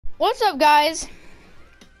What's up, guys?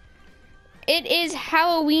 It is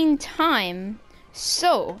Halloween time,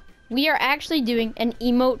 so we are actually doing an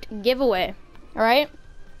emote giveaway. Alright?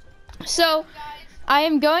 So, I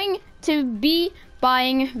am going to be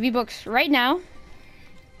buying V-Bucks right now.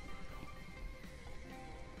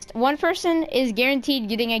 One person is guaranteed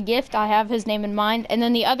getting a gift. I have his name in mind. And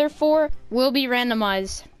then the other 4 will be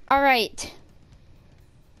randomized. Alright.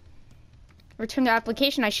 Return to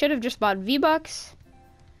application. I should have just bought V-Bucks.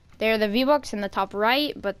 There are the V-Bucks in the top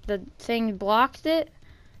right, but the thing blocked it.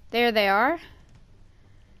 There they are.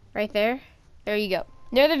 Right there. There you go.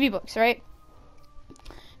 They're the V-Bucks, right?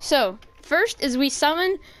 So, first is we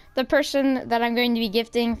summon the person that I'm going to be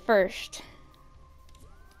gifting first.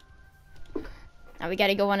 Now we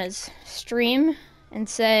gotta go on his stream and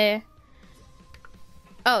say...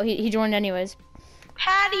 Oh, he joined anyways.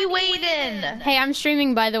 Patty Waden! Hey, I'm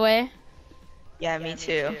streaming, by the way. Yeah, me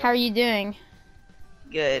too. How are you doing?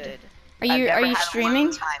 Good. Are you streaming? I've never had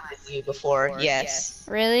a time with you before. Yes.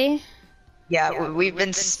 Really? Yeah, we've been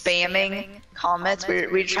spamming comments.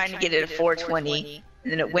 We're trying to get it at 420,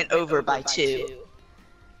 and then it went over by 2.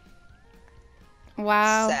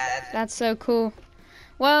 Wow. Sad. That's so cool.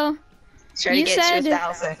 Well, Try to get to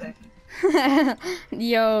 1,000.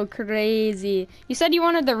 Yo, crazy. You said you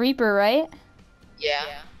wanted the Reaper, right? Yeah.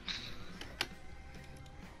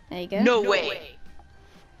 There you go. No way.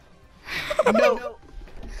 No.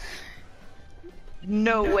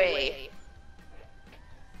 No way.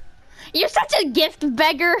 You're such a gift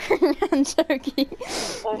beggar. I'm joking.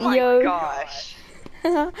 Oh my gosh.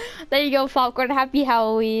 There you go, Popcorn. Happy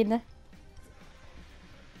Halloween.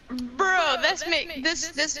 Bro, this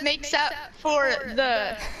makes up for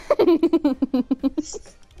the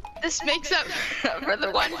this makes up for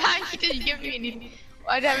the one time you didn't give me any.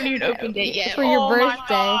 I haven't even opened it yet. For your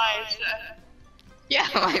birthday. My gosh. Yeah,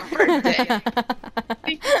 my birthday.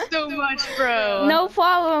 Thank you so much, bro. No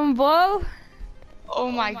problem, bro. Oh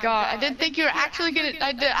my god, I didn't think you were actually gonna.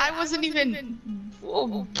 I wasn't even.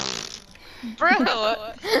 Oh, bro,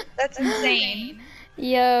 that's insane.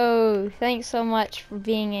 Yo, thanks so much for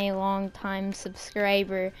being a long-time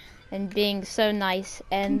subscriber and being so nice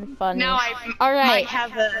and funny. Now I might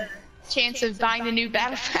have a chance of buying the new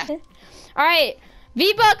battle pass. Alright,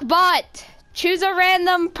 V-Buck bot, choose a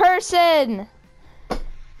random person.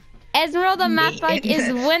 Esmeralda Mathbike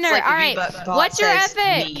is winner. Like Alright, what's your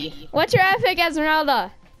epic? Me. What's your epic,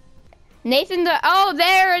 Esmeralda? Nathan, oh,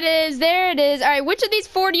 there it is, there it is. Alright, which of these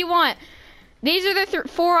 4 do you want? These are the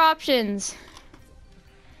 4 options.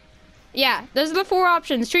 Yeah, those are the 4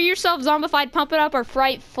 options. Treat yourself, zombified, pump it up, or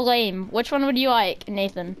fright flame. Which one would you like,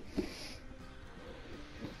 Nathan?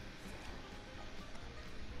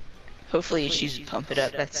 Hopefully you choose pump it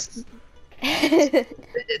up. That's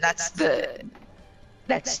the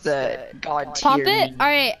god tier. Pump it?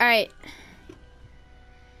 Alright, alright.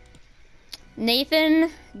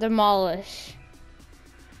 Nathan, demolish.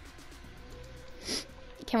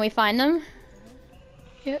 Can we find them?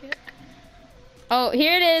 Yep. Oh,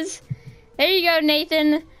 here it is. There you go,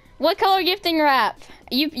 Nathan. What color gifting wrap?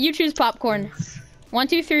 You choose popcorn. 1,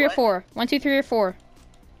 2, 3, or 4. 1, 2, 3, or 4.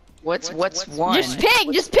 What's 1? Just pick.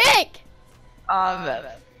 Just pick.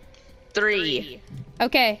 3.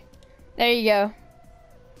 Okay. There you go.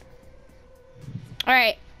 All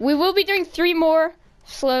right. We will be doing 3 more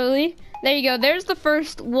slowly. There you go. There's the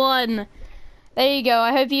first one. There you go.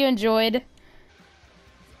 I hope you enjoyed.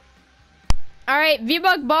 Alright,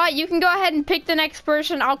 V-Buck bot, you can go ahead and pick the next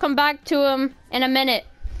person. I'll come back to him in a minute.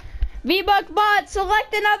 V-Buck bot,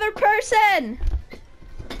 select another person!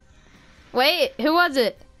 Wait, who was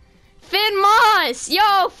it? Finn Moss!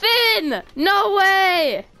 Yo, Finn! No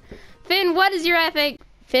way! Finn, what is your epic?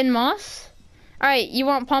 Finn Moss? Alright, you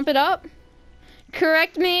want Pump It Up?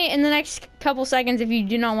 Correct me in the next couple seconds if you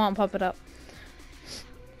do not want Pump It Up.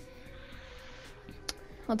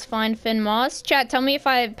 Let's find Finn Moss. Chat, tell me if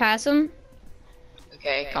I pass him.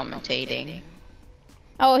 Okay, commentating.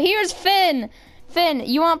 Oh, here's Finn. Finn,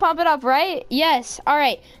 you want to pump it up, right? Yes. All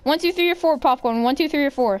right. 1, 2, 3, or 4 popcorn. 1, 2, 3, or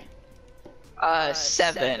 4.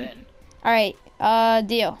 7. All right.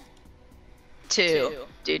 Deal. 2.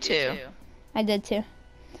 Do 2. I did too.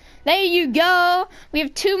 There you go. We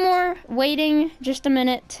have 2 more waiting. Just a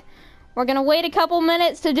minute. We're gonna wait a couple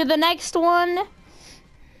minutes to do the next one.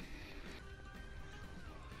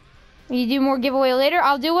 You do more giveaway later.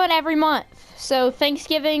 I'll do one every month. So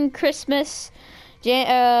Thanksgiving, Christmas,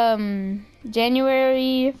 January,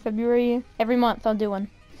 February, every month I'll do one.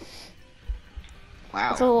 Wow.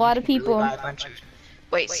 That's a lot of people.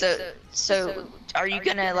 Wait, so are you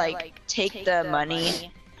gonna like take the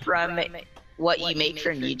money from what you make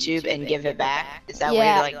from YouTube and give it back? Is that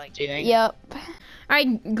what you're like doing? Yep.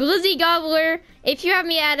 Alright, Glizzy Gobbler, if you have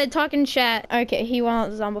me added, talk in chat. Okay, he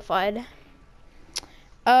wants zombified.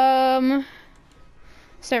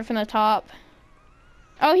 Start from the top.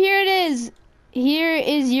 Oh, here it is. Here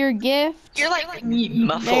is your gift. You're like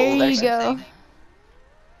muffled There or you something. go.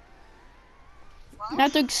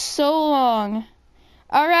 That took so long.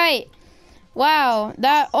 Alright. Wow.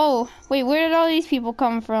 Oh, wait, where did all these people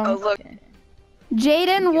come from? Oh, look.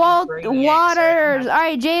 Jaden Waters.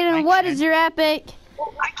 Alright, Jaden, what is your epic?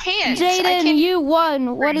 I can't. Jaden, you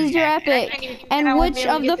won. What is your I epic? can't even- And I won't which be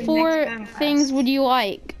able of to the get the 4 next battle things pass. would you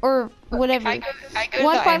like? Or whatever. I go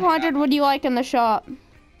What to 500 would you like in the shop?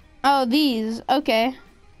 Oh, these. Okay.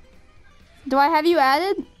 Do I have you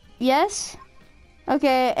added? Yes?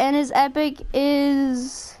 Okay, and his epic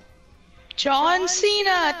is... John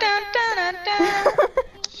Cena. Dun, dun, dun, dun.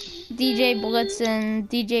 DJ Blitzen.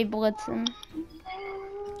 DJ Blitzen.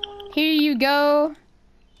 Here you go.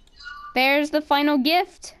 There's the final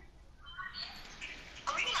gift.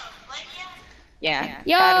 Yeah.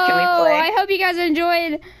 Yo, God, can we play? I hope you guys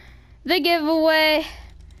enjoyed the giveaway.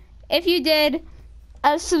 If you did,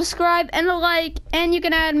 subscribe and a like, and you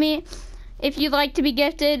can add me if you'd like to be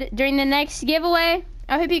gifted during the next giveaway.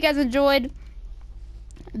 I hope you guys enjoyed.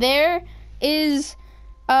 There is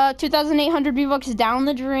 2,800 V-Bucks down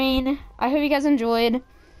the drain. I hope you guys enjoyed.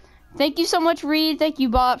 Thank you so much, Reed. Thank you,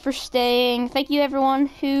 Bot, for staying. Thank you, everyone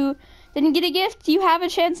who didn't get a gift. You have a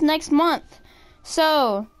chance next month.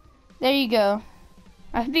 So, there you go.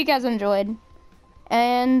 I hope you guys enjoyed.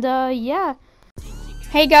 And, yeah.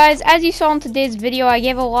 Hey guys, as you saw in today's video, I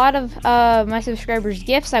gave a lot of my subscribers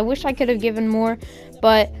gifts. I wish I could have given more,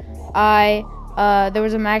 but there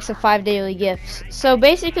was a max of 5 daily gifts. So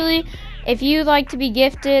basically, if you'd like to be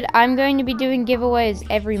gifted, I'm going to be doing giveaways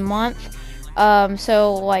every month.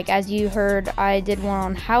 So like as you heard, I did one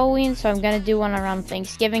on Halloween, so I'm gonna do one around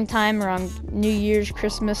Thanksgiving time, around New Year's,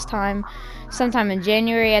 Christmas time, sometime in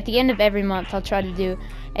January. At the end of every month, I'll try to do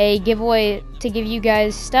a giveaway to give you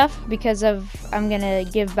guys stuff because I'm gonna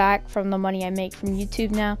give back from the money I make from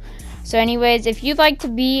YouTube now. So anyways, if you'd like to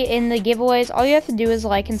be in the giveaways, all you have to do is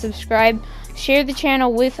like and subscribe, share the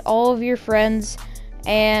channel with all of your friends,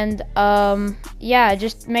 and yeah,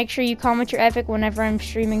 just make sure you comment your epic whenever I'm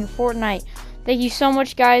streaming Fortnite. Thank you so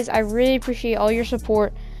much, guys. I really appreciate all your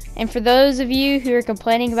support. And for those of you who are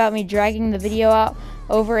complaining about me dragging the video out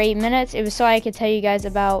over 8 minutes, it was so I could tell you guys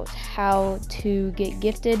about how to get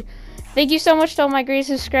gifted. Thank you so much to all my great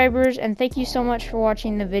subscribers, and thank you so much for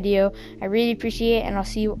watching the video. I really appreciate it, and I'll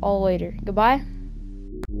see you all later. Goodbye.